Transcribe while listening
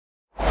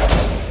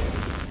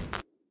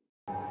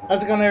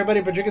How's it going,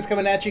 everybody? Badrika's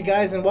coming at you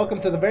guys, and welcome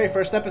to the very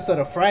first episode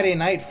of Friday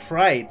Night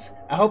Frights.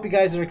 I hope you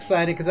guys are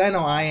excited, because I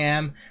know I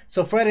am.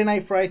 So Friday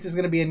Night Frights is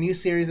going to be a new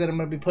series that I'm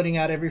going to be putting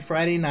out every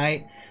Friday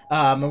night.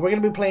 And we're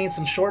going to be playing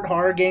some short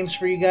horror games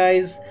for you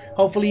guys.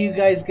 Hopefully you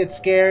guys get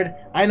scared.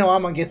 I know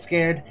I'm going to get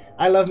scared.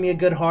 I love me a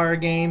good horror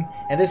game,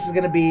 and this is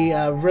going to be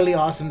really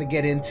awesome to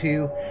get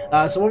into.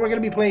 So what we're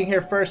going to be playing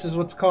here first is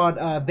what's called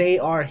They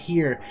Are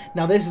Here.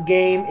 Now this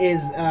game is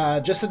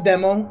just a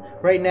demo.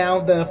 Right now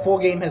the full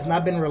game has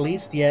not been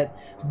released yet,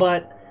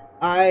 but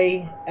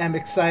I am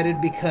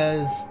excited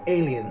because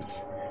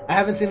aliens. I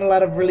haven't seen a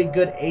lot of really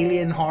good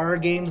alien horror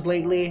games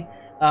lately,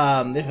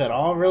 if at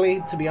all,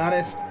 really, to be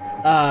honest.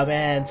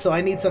 And so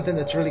I need something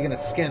that's really going to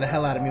scare the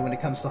hell out of me when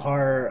it comes to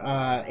horror,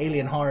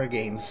 alien horror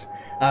games.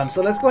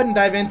 So let's go ahead and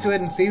dive into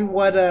it and see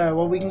what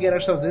we can get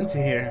ourselves into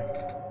here.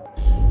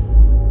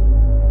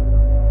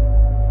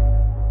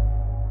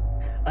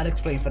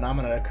 Unexplained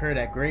phenomena occurred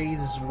at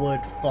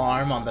Grayswood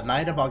Farm on the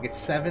night of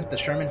August 7th. The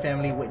Sherman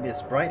family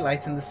witnessed bright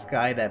lights in the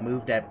sky that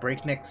moved at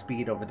breakneck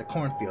speed over the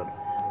cornfield.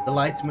 The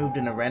lights moved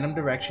in a random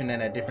direction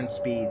and at different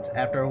speeds.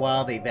 After a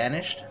while, they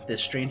vanished.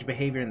 This strange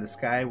behavior in the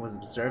sky was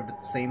observed at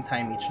the same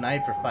time each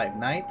night for 5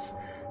 nights.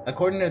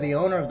 According to the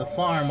owner of the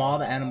farm, all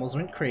the animals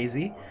went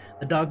crazy.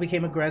 The dog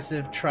became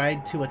aggressive,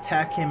 tried to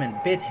attack him,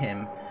 and bit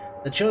him.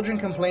 The children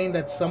complained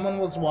that someone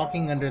was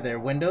walking under their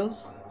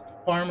windows.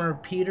 Farmer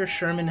Peter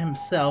Sherman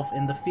himself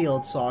in the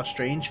field saw a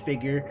strange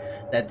figure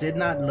that did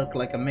not look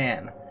like a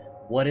man.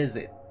 What is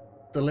it?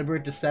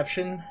 Deliberate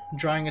deception,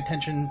 drawing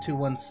attention to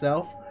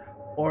oneself,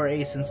 or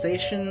a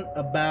sensation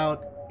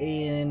about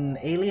an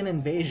alien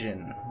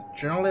invasion?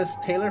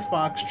 Journalist Taylor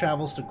Fox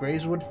travels to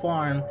Grayswood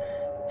Farm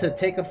to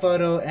take a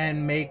photo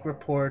and make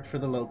report for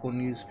the local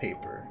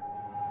newspaper.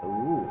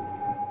 Ooh.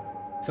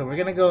 So we're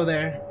gonna go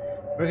there.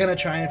 We're gonna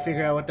try and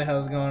figure out what the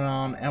hell's going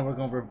on, and we're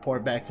gonna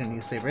report back to the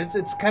newspaper.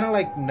 It's kind of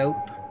like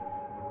Nope.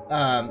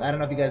 I don't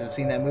know if you guys have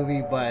seen that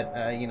movie,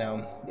 but you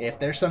know, if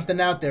there's something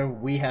out there,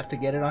 we have to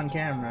get it on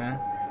camera.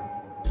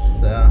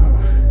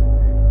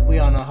 So we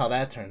all know how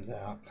that turns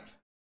out.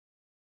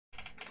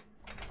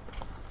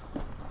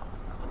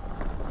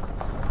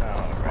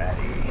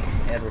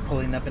 Alrighty, and we're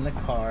pulling up in the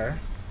car,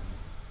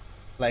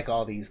 like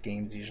all these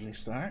games usually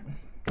start.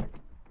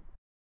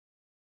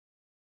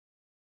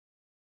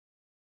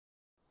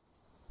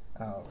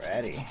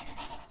 Alrighty.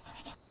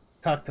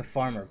 Talk to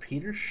Farmer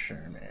Peter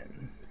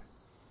Sherman.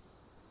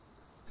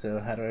 So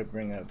how do I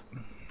bring up?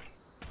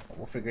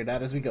 We'll figure it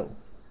out as we go.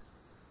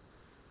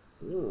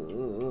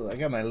 Ooh, I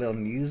got my little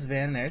news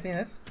van and everything.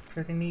 That's a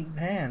pretty neat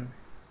van.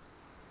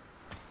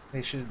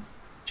 They should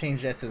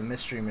change that to the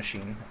mystery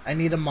machine. I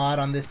need a mod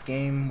on this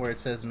game where it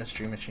says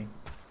mystery machine.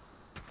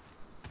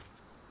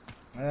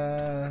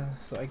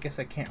 So I guess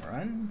I can't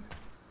run?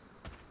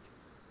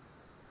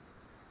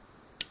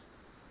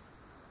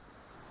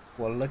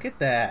 Well, look at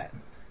that.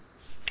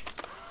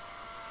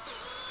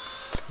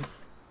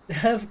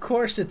 Of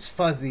course it's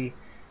fuzzy.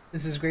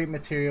 This is great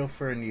material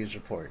for a news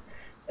report.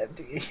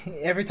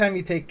 Every time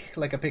you take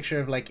like a picture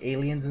of like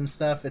aliens and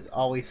stuff, it's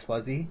always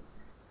fuzzy.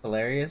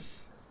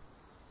 Hilarious.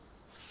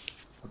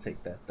 I'll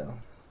take that though.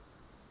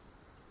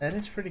 That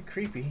is pretty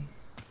creepy.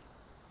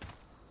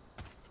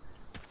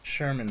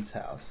 Sherman's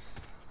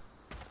house.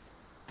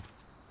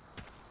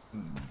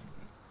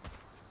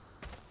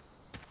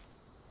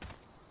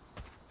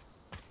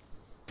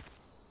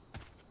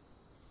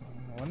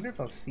 I wonder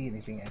if I'll see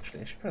anything actually.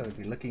 I should probably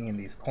be looking in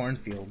these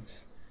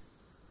cornfields.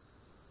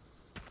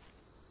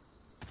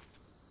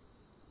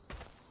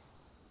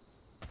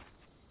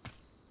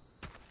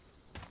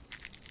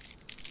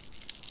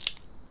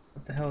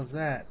 What the hell is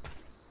that?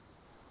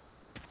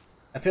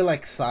 I feel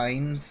like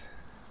Signs.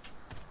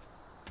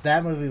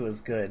 That movie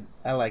was good.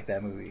 I like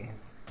that movie.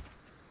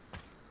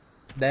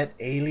 That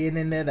alien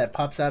in there that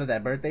pops out of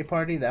that birthday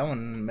party, that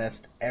one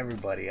messed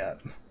everybody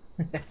up.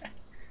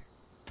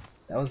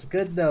 That was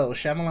good though.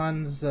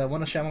 Shyamalan's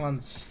one of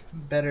Shyamalan's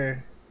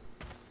better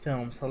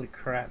films. Holy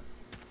crap!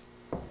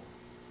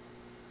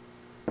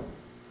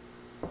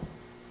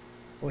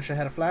 Wish I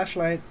had a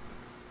flashlight.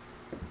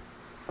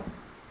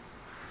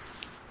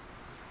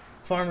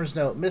 Farmer's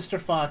note: Mr.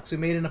 Fox, we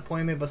made an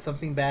appointment, but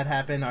something bad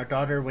happened. Our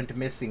daughter went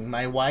missing.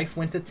 My wife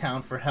went to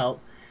town for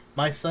help.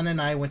 My son and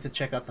I went to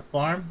check out the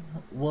farm.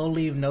 We'll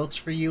leave notes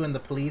for you and the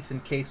police in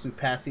case we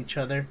pass each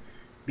other.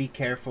 Be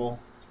careful,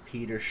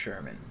 Peter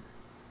Sherman.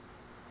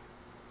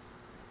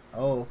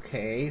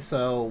 Okay,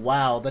 so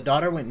wow, the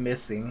daughter went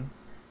missing.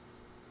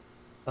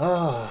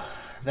 Oh,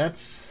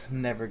 that's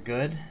never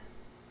good.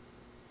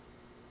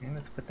 Okay,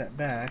 let's put that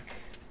back.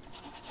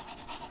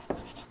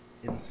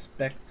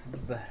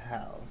 Inspect the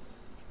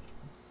house.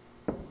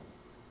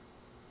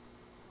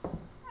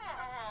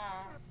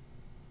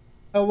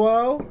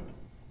 Hello?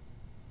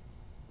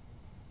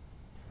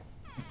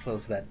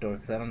 Close that door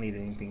because I don't need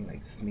anything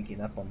like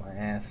sneaking up on my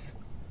ass.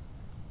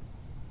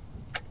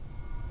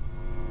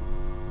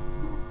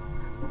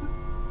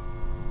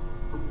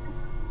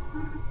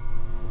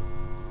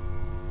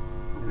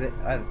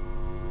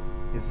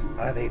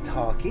 Are they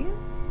talking?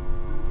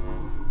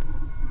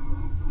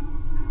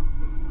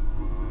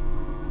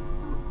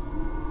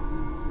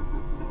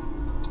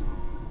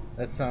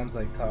 That sounds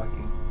like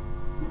talking.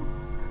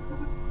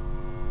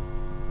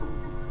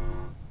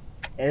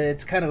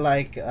 It's kind of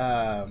like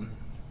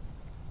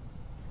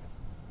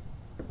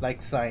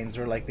signs,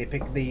 or like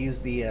they use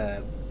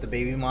the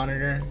baby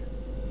monitor,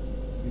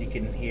 and you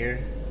can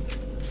hear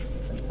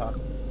them talk.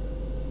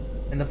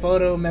 In the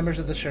photo, members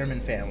of the Sherman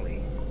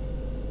family.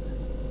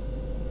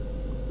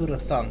 Who'da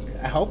thunk?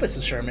 I hope it's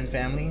the Sherman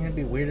family. It'd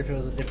be weird if it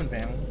was a different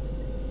family.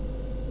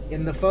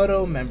 In the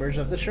photo, members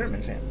of the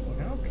Sherman family.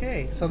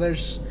 Okay, so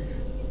there's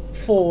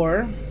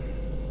 4.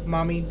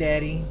 Mommy,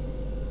 daddy.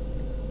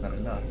 I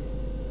don't know.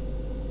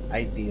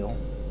 Ideal.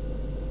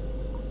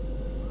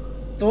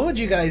 So what would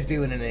you guys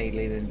do in an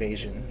alien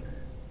invasion?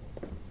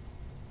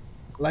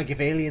 Like if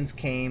aliens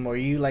came, or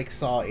you like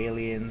saw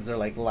aliens or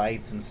like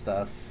lights and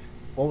stuff,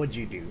 what would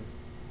you do?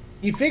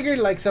 You figured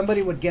like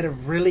somebody would get a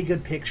really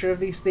good picture of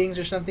these things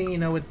or something, you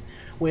know,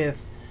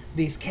 with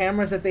these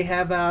cameras that they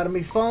have out. I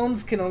mean,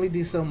 phones can only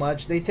do so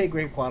much. They take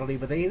great quality,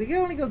 but they can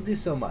only go do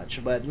so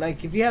much. But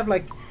like if you have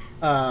like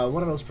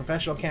one of those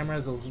professional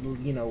cameras, those,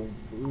 you know,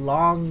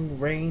 long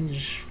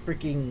range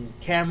freaking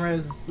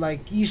cameras,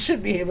 like you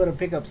should be able to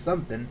pick up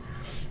something.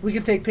 We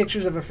can take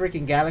pictures of a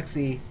freaking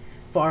galaxy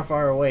far,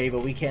 far away,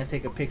 but we can't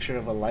take a picture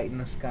of a light in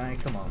the sky.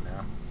 Come on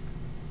now.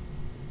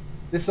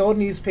 This old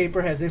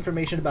newspaper has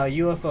information about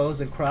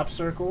UFOs and crop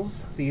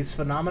circles. These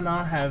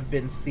phenomena have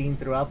been seen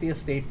throughout the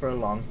estate for a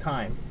long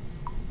time.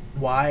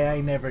 Why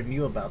I never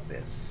knew about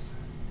this.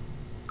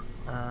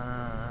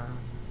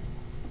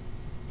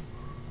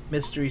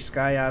 Mystery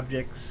sky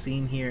objects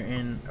seen here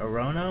in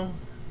Orono?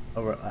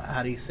 Or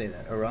how do you say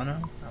that?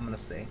 Orono? I'm gonna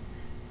say.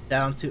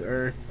 Down to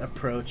earth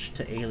approach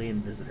to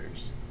alien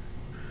visitors.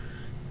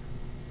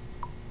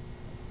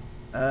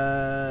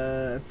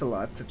 It's a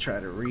lot to try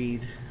to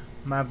read.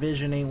 My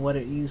vision ain't what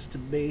it used to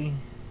be.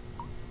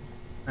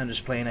 I'm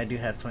just playing. I do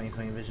have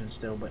 20/20 vision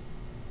still, but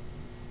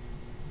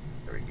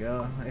there we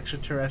go.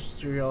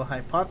 Extraterrestrial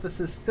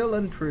hypothesis still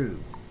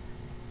unproved.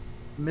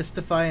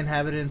 Mystify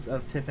inhabitants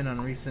of Tiffin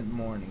on recent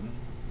morning.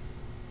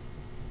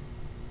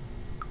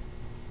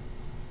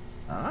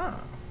 Ah.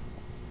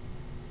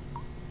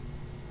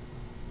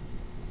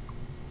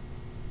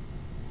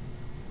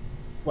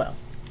 Well.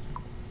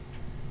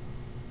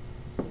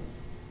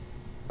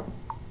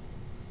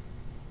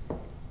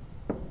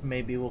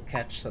 Maybe we'll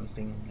catch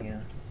something, yeah.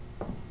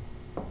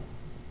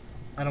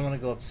 I don't want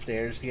to go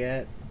upstairs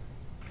yet.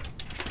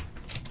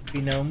 If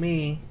you know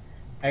me,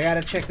 I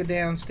gotta check the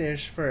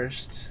downstairs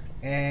first,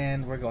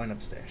 and we're going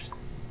upstairs.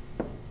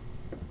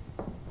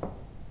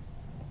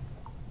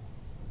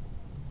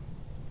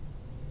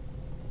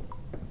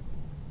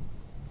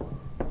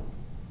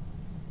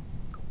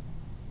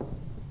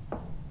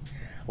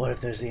 What if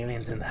there's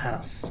aliens in the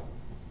house?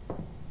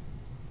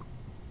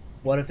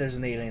 What if there's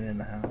an alien in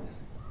the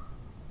house?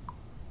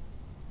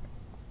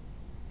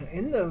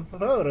 In the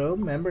photo,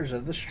 members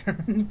of the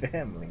Sherman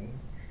family.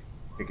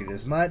 Figured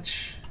as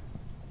much.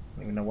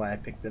 Don't even know why I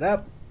picked it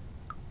up.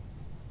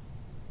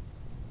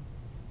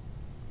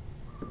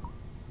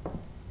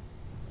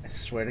 I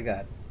swear to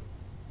God.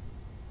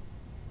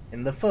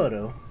 In the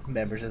photo,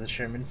 members of the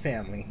Sherman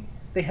family.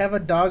 They have a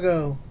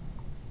doggo.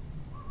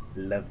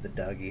 Love the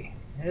doggy.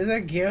 It's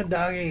a cute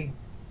doggy.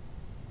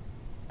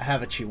 I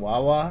have a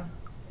chihuahua,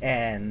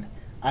 and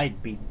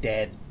I'd be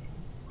dead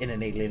in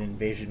an alien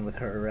invasion with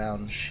her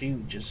around. She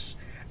would just...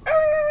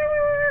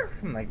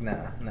 I'm like,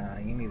 nah,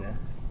 you need to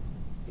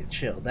get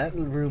chill. That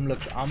room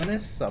looked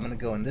ominous, so I'm gonna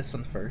go in this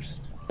one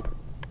first.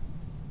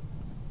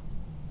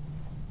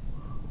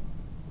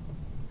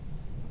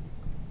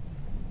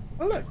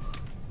 Oh, look.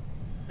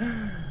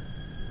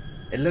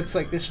 It looks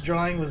like this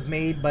drawing was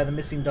made by the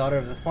missing daughter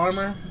of the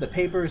farmer. The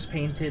paper is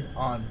painted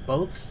on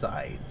both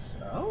sides.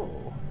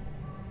 Oh.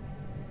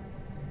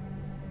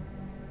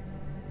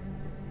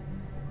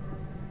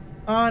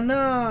 Oh no,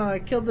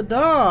 I killed the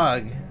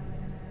dog.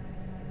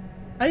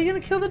 How are you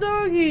gonna kill the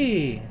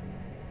doggy?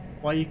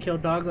 Why you kill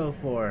doggo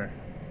for?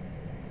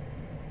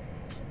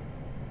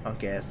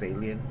 Punk ass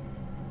alien.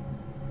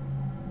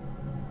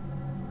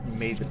 You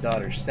made the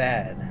daughter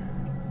sad.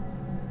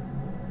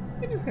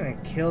 You're just gonna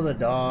kill the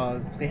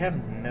dog. They have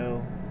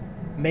no...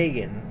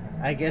 Megan.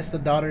 I guess the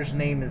daughter's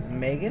name is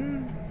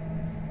Megan?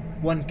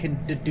 One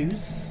can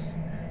deduce.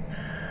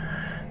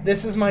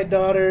 This is my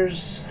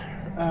daughter's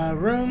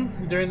room.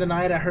 During the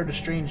night I heard a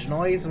strange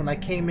noise. When I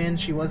came in,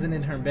 she wasn't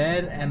in her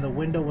bed and the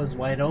window was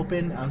wide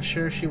open. I'm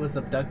sure she was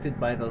abducted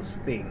by those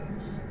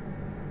things.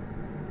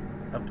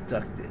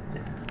 Abducted.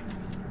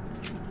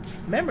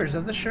 Members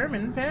of the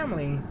Sherman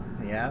family.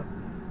 Yeah.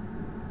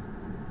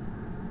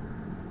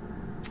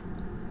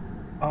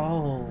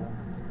 Oh.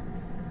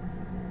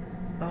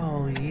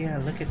 Oh yeah,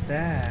 look at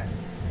that.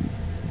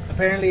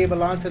 Apparently it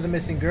belonged to the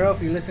missing girl.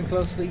 If you listen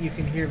closely, you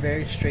can hear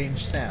very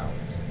strange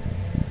sounds.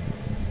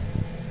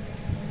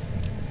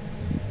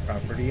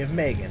 Property of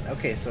Megan.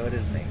 Okay, so it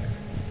is Megan.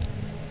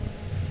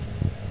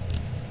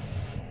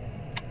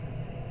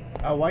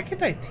 Oh, why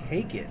can't I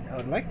take it? I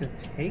would like to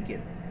take it.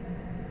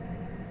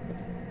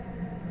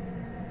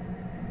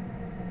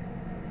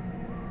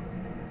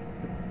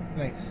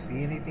 Can I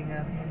see anything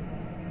out here?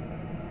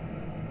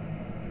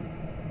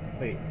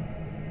 Wait.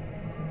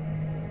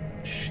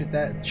 Shit,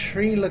 that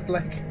tree looked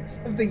like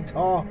something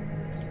tall.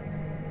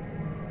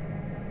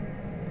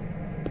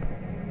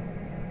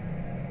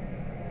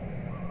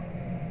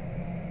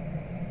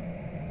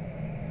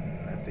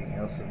 Nothing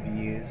else of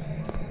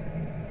use.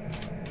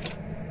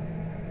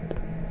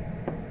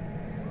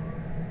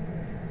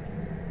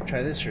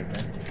 Try this route,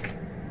 man.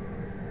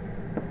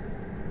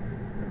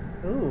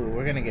 Ooh,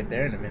 we're gonna get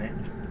there in a minute.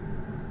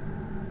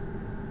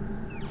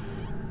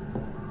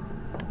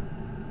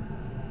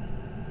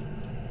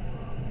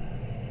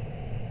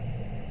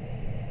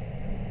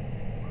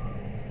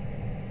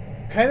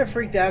 Kind of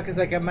freaked out because,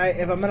 like,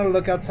 if I'm gonna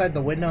look outside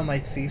the window, I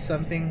might see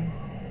something.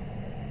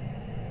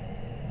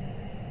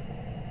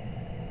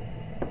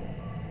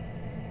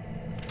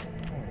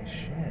 Holy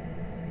shit.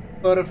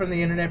 Photo from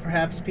the internet,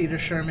 perhaps Peter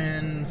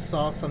Sherman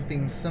saw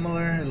something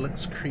similar. It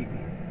looks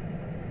creepy.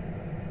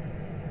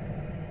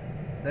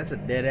 That's a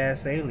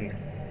dead-ass alien.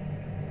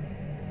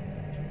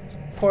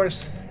 Of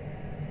course,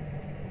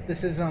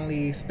 this is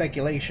only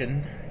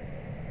speculation.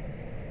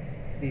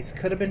 These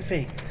could have been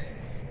faked.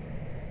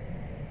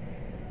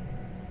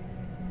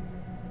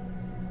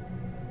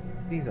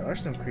 These are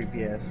some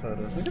creepy ass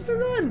photos. Look at the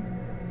one!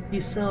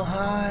 He's so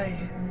high.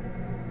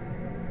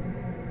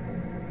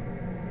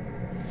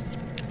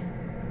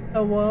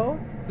 Hello?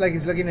 Like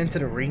he's looking into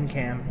the ring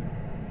cam.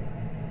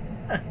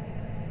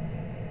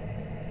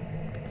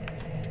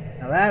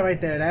 Now that right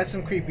there, that's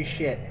some creepy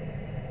shit.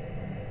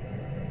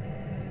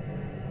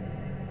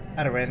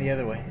 I'd have ran the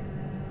other way.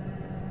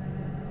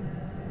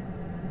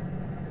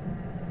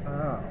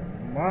 Oh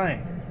my.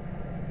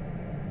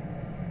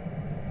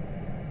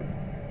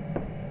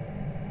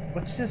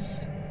 What's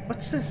this?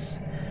 What's this?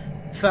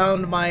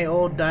 Found my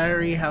old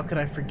diary. How could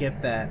I forget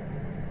that?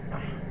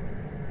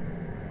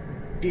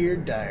 Dear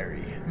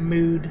diary.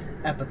 Mood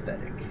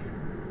apathetic.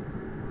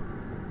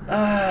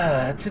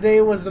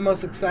 Today was the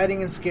most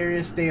exciting and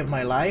scariest day of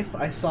my life.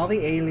 I saw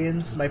the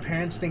aliens. My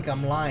parents think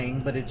I'm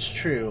lying, but it's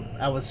true.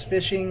 I was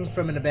fishing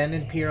from an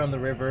abandoned pier on the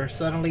river.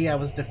 Suddenly I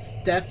was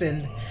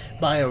deafened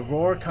by a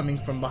roar coming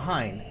from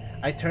behind.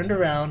 I turned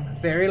around.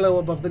 Very low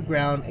above the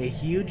ground, a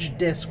huge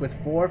disc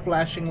with 4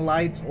 flashing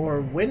lights or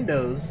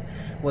windows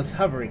was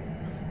hovering.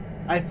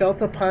 I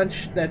felt a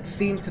punch that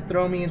seemed to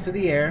throw me into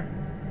the air.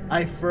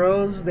 I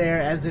froze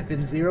there as if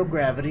in zero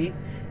gravity.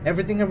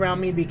 Everything around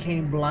me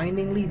became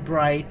blindingly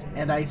bright,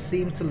 and I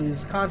seemed to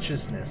lose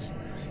consciousness.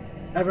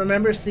 I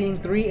remember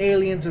seeing 3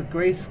 aliens with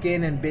gray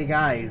skin and big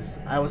eyes.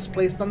 I was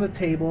placed on the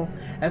table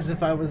as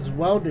if I was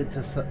welded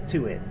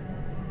to it.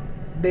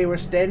 They were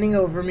standing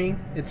over me.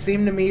 It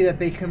seemed to me that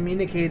they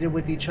communicated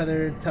with each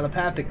other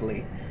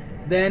telepathically.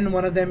 Then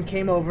one of them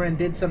came over and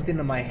did something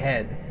to my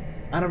head.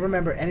 I don't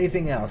remember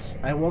anything else.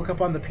 I woke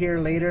up on the pier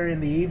later in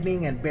the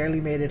evening and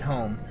barely made it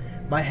home.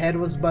 My head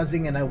was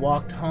buzzing and I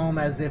walked home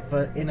as if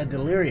in a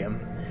delirium.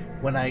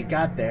 When I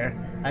got there,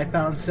 I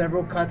found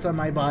several cuts on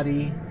my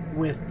body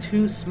with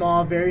 2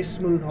 small, very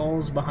smooth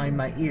holes behind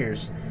my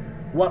ears.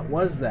 What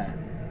was that?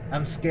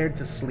 I'm scared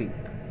to sleep.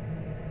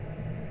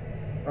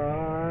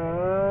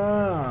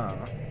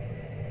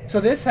 So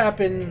this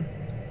happened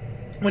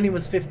when he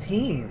was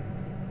 15.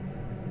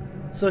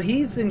 So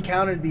he's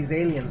encountered these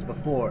aliens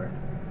before.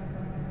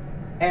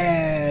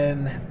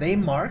 And they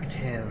marked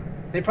him.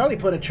 They probably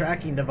put a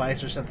tracking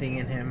device or something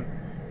in him.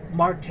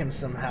 Marked him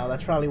somehow.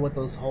 That's probably what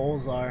those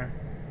holes are.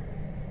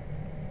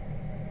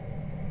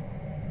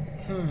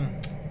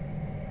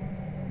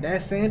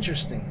 That's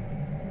interesting.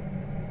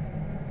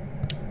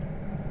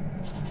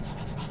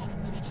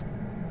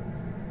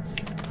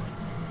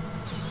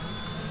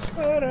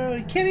 But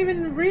you can't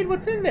even read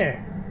what's in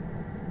there.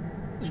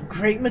 It's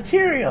great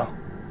material.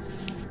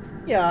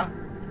 Yeah.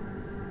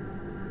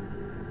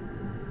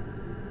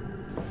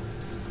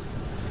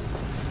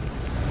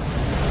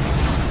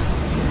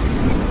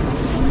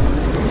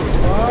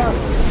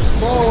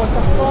 Whoa, what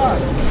the fuck?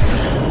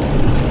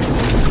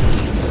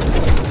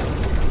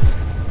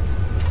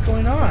 What's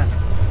going on?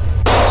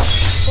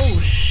 Oh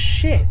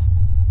shit.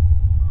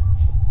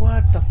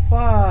 What the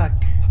fuck?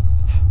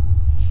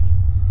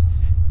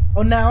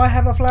 Oh, now I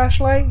have a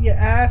flashlight, you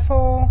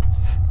asshole?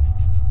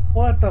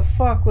 What the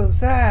fuck was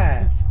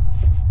that?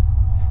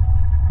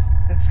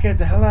 That scared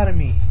the hell out of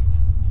me.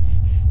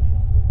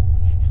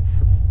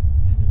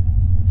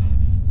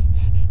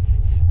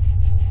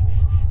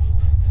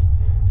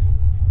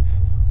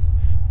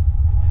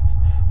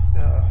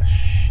 Oh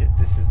shit,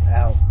 this is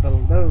out.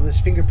 Oh, there's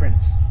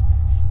fingerprints.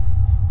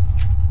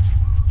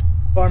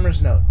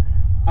 Farmer's note.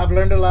 I've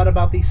learned a lot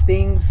about these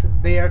things.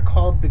 They are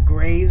called the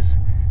Greys.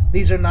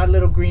 These are not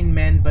little green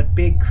men, but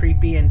big,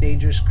 creepy, and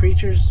dangerous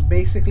creatures.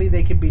 Basically,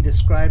 they can be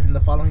described in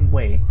the following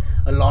way.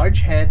 A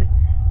large head,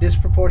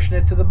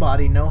 disproportionate to the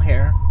body, no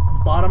hair,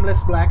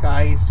 bottomless black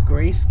eyes,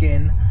 gray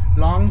skin,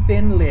 long,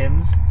 thin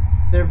limbs.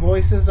 Their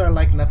voices are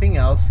like nothing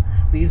else.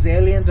 These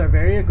aliens are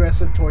very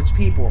aggressive towards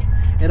people.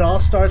 It all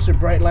starts with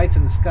bright lights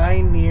in the sky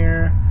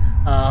near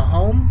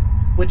home,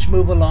 which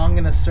move along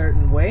in a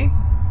certain way.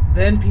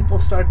 Then people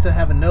start to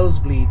have a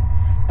nosebleed,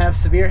 have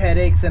severe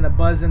headaches and a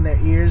buzz in their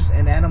ears,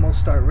 and animals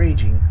start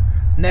raging.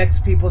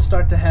 Next, people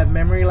start to have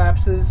memory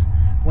lapses.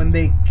 When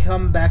they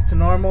come back to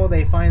normal,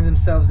 they find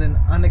themselves in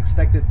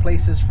unexpected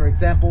places, for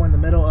example, in the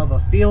middle of a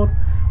field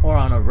or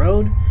on a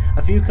road,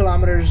 a few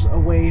kilometers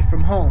away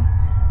from home.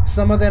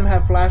 Some of them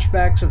have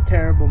flashbacks of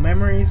terrible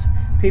memories.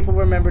 People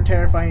remember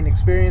terrifying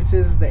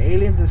experiences. The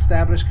aliens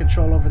establish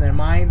control over their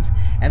minds,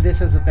 and this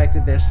has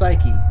affected their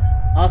psyche.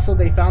 Also,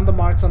 they found the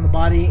marks on the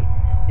body,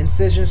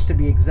 incisions to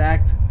be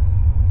exact.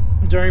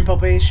 During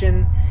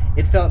palpation,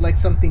 it felt like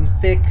something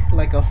thick,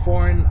 like a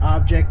foreign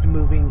object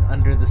moving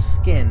under the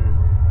skin.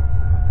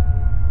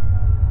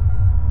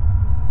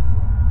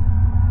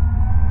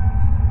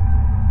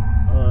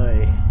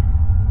 Oy.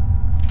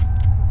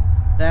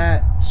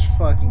 That's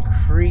fucking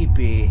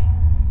creepy.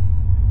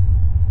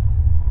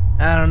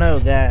 I don't know,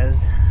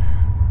 guys.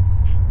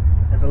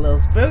 That's a little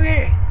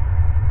spooky.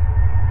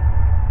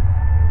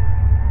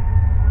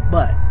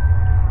 But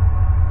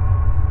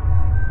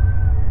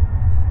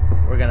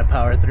we're gonna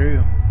power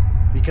through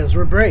because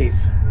we're brave.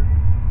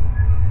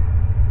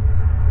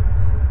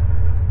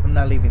 I'm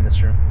not leaving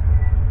this room.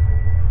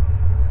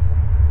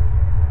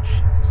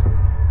 Shit.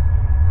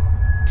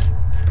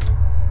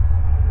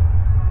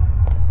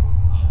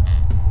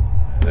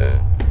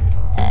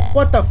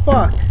 What the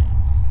fuck?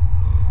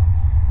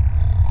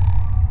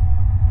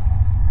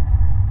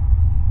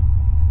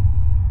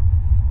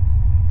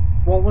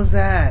 What was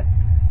that?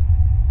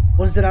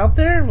 Was it out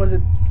there? Was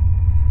it?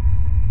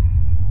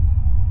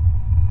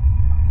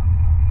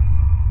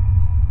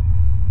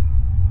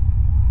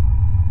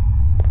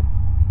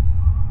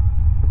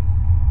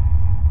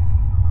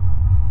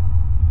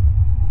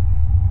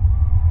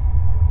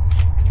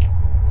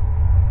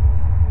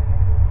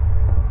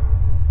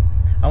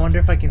 I wonder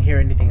if I can hear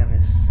anything on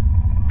this.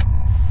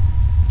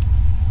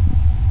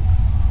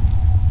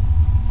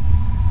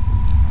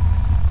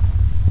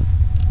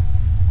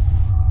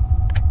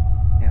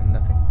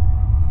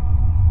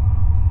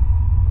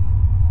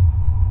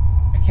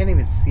 I can't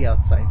even see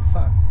outside.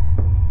 Fuck.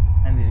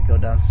 I need to go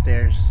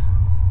downstairs.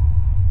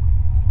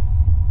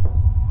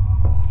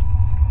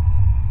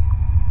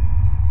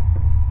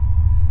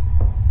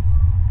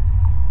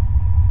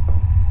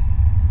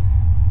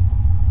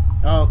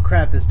 Oh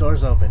crap, this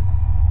door's open.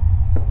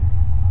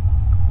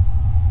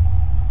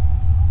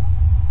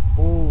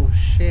 Oh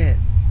shit.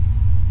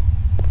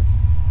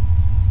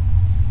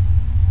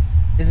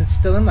 Is it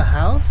still in the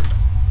house?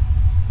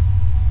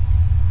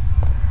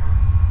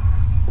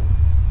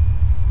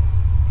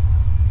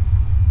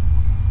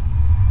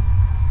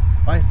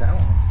 Why is that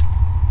one?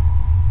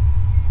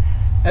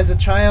 As a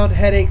child,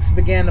 headaches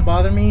began to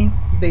bother me.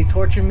 They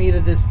torture me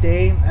to this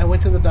day. I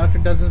went to the doctor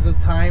dozens of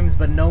times,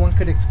 but no one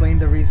could explain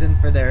the reason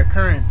for their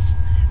occurrence.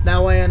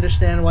 Now I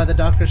understand why the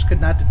doctors could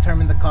not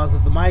determine the cause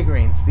of the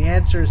migraines. The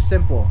answer is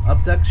simple: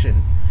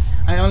 abduction.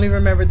 I only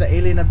remembered the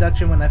alien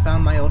abduction when I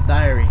found my old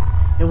diary.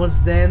 It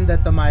was then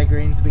that the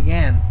migraines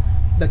began.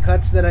 The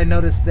cuts that I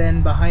noticed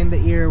then behind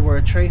the ear were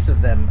a trace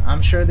of them.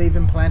 I'm sure they've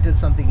implanted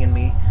something in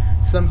me.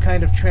 Some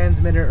kind of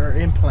transmitter or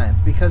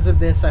implant. Because of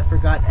this, I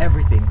forgot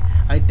everything.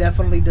 I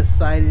definitely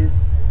decided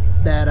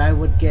that I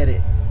would get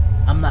it.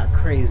 I'm not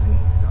crazy.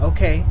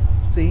 Okay,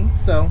 see?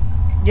 So,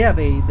 yeah,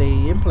 they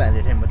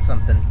implanted him with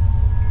something.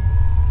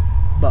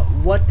 But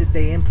what did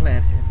they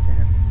implant into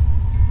him?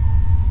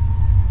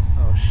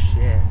 Oh,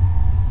 shit.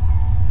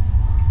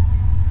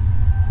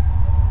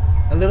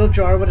 A little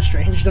jar with a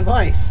strange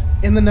device.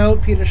 In the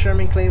note, Peter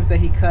Sherman claims that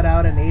he cut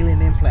out an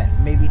alien implant.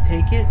 Maybe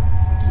take it?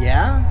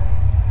 Yeah?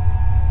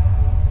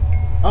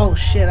 Oh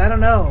shit, I don't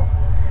know.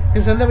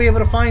 Because then they'll be able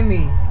to find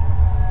me.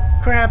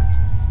 Crap.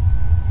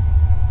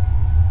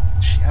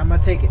 I'm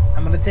gonna take it.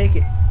 I'm gonna take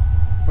it.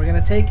 We're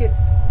gonna take it.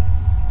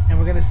 And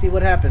we're gonna see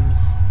what happens.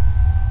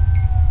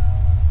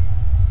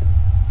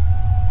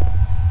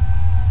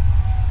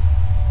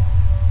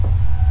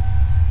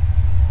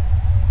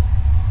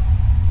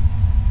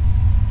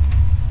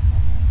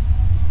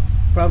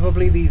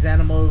 Probably these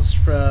animals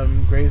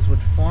from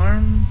Graveswood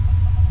Farm.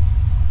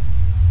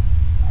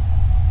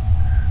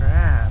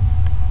 Crap.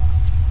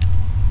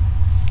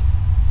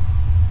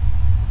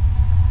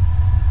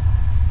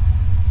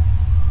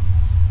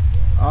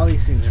 All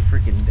these things are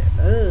freaking dead.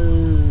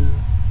 Oh.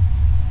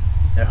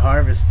 They're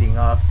harvesting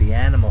off the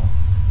animals.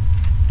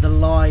 The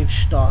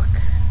livestock.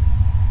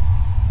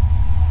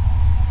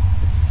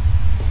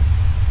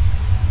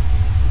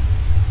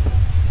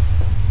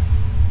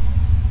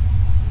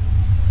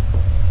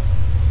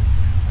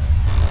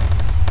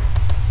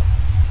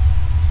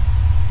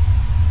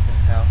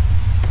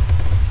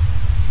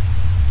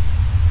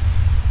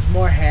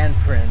 More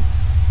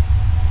handprints.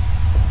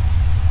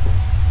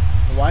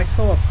 Why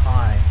so up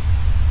high?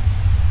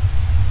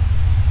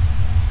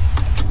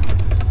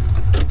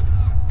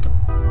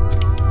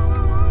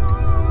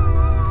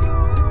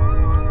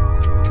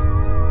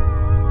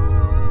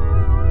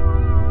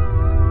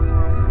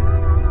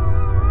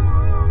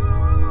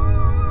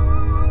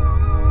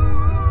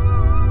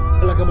 I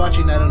feel like I'm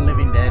watching Night of the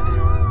Living Dead.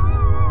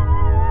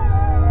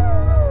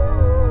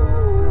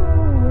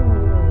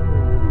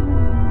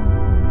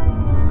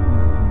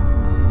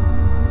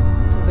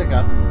 Like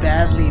a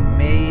badly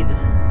made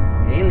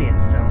alien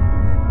film.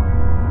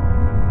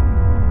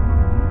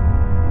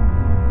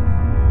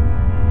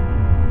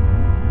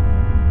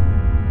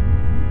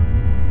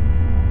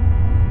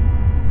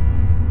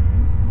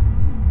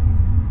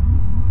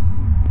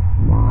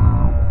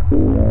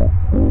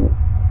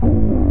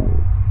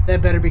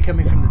 It better be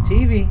coming from the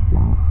TV.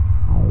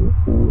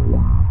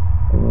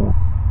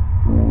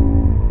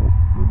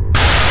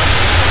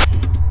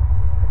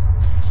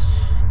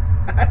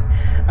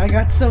 I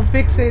got so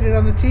fixated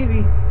on the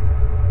TV.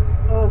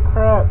 Oh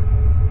crap.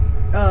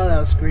 Oh, that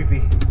was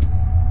creepy.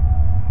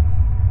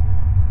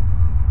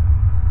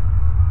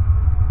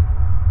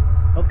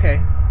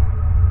 Okay.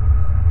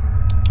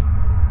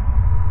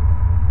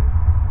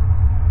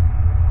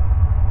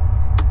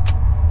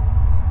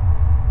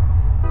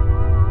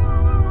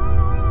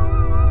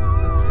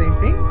 That's the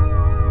same thing?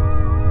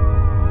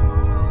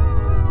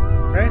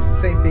 Right? It's the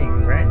same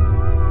thing, right?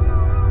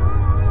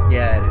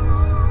 Yeah, it is.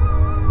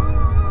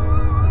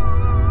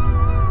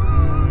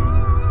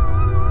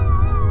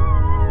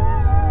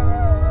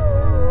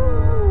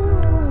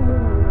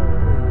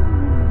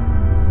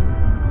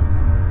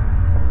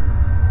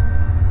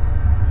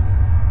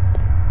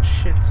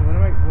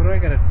 What do I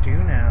gotta do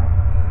now?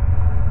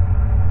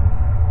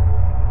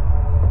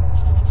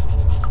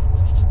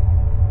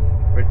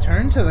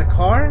 Return to the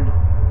car?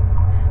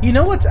 You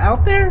know what's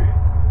out there?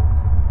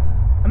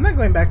 I'm not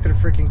going back to the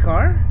freaking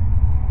car.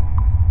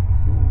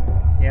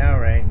 Yeah,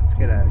 alright. Let's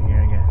get out of here,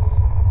 I guess.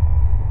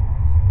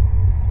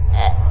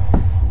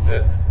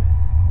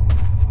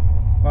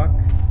 Fuck.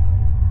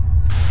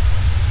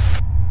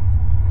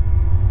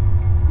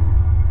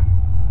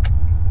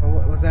 Oh,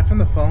 what, was that from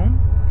the phone?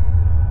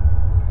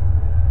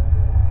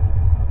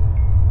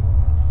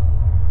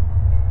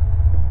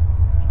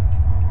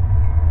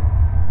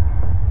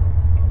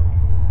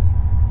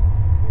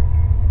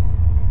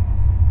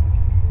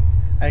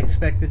 I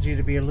expected you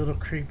to be a little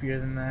creepier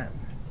than that.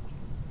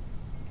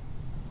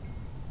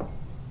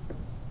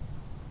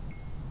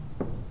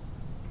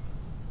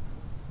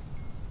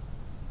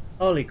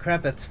 Holy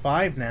crap, that's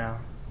 5 now.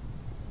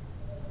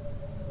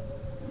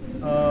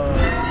 Oh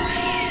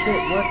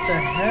shit, what the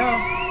hell?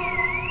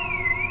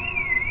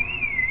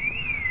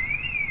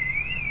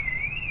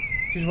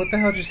 Jeez, what the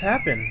hell just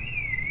happened?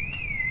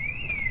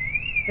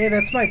 Hey,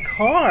 that's my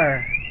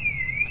car!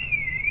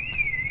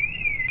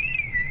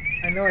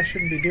 I know I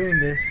shouldn't be doing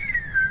this.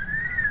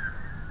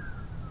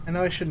 I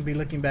know I shouldn't be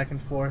looking back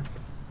and forth,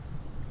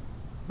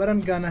 but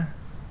I'm gonna.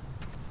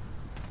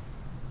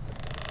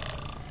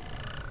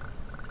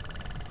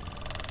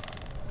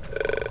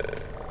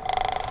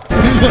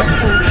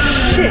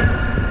 Oh shit!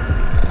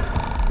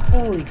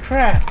 Holy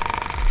crap!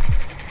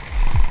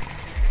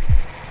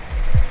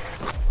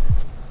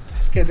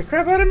 Scared the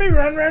crap out of me!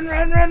 Run, run,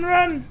 run, run,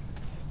 run!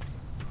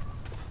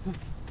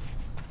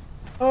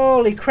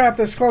 Holy crap,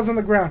 there's clothes on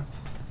the ground!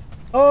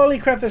 Holy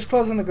crap, there's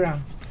clothes on the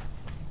ground!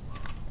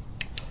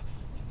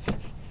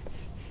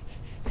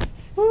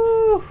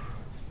 Woo!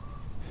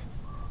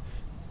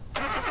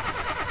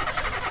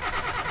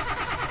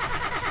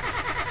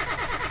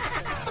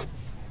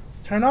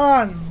 Turn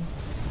on!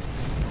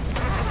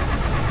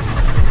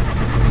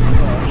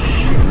 Oh,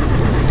 shit.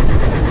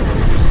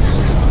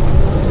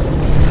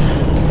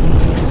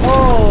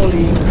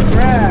 Holy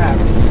crap!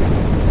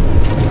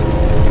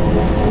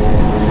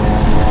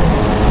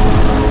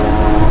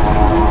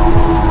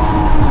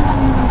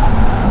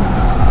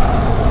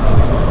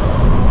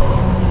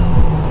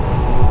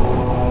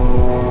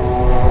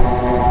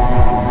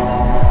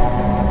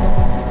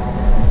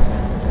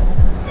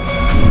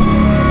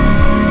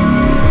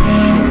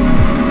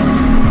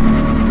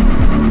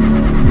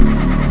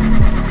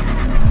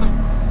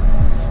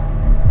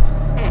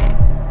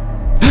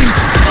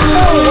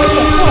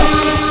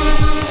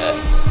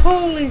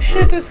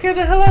 That scared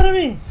the hell out of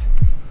me.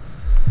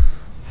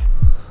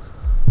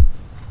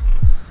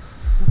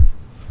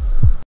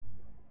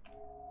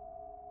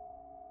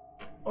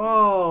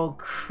 Oh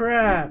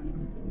crap.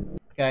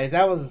 Guys,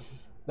 that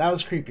was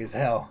creepy as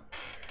hell.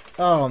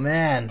 Oh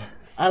man,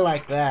 I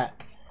like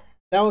that.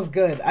 That was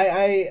good.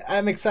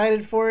 I'm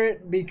excited for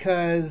it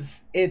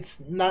because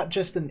it's not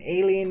just an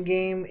alien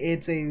game.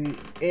 It's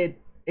it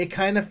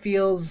kind of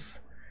feels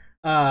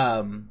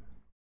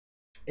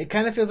it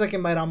kind of feels like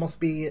it might almost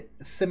be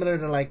similar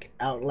to like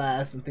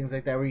Outlast and things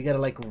like that, where you gotta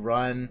like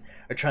run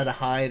or try to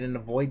hide and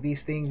avoid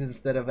these things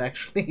instead of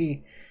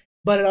actually.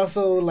 But it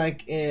also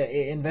like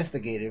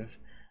investigative,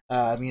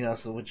 you know,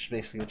 so which is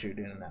basically what you're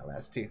doing in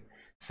Outlast too.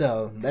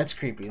 So that's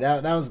creepy.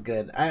 That was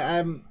good.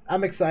 I'm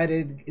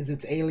excited because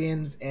it's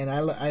aliens, and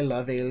I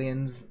love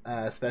aliens,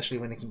 especially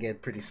when it can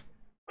get pretty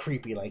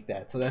creepy like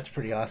that. So that's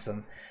pretty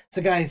awesome.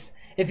 So guys,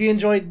 if you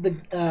enjoyed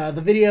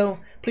the video,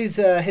 please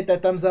hit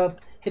that thumbs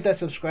up. Hit that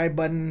subscribe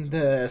button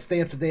to stay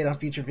up to date on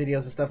future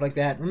videos and stuff like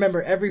that.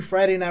 Remember, every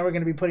Friday night we're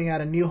going to be putting out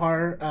a new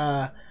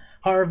horror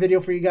video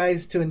for you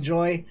guys to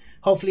enjoy.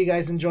 Hopefully you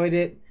guys enjoyed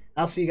it.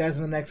 I'll see you guys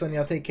in the next one.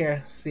 Y'all take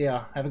care. See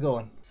y'all. Have a good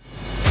one.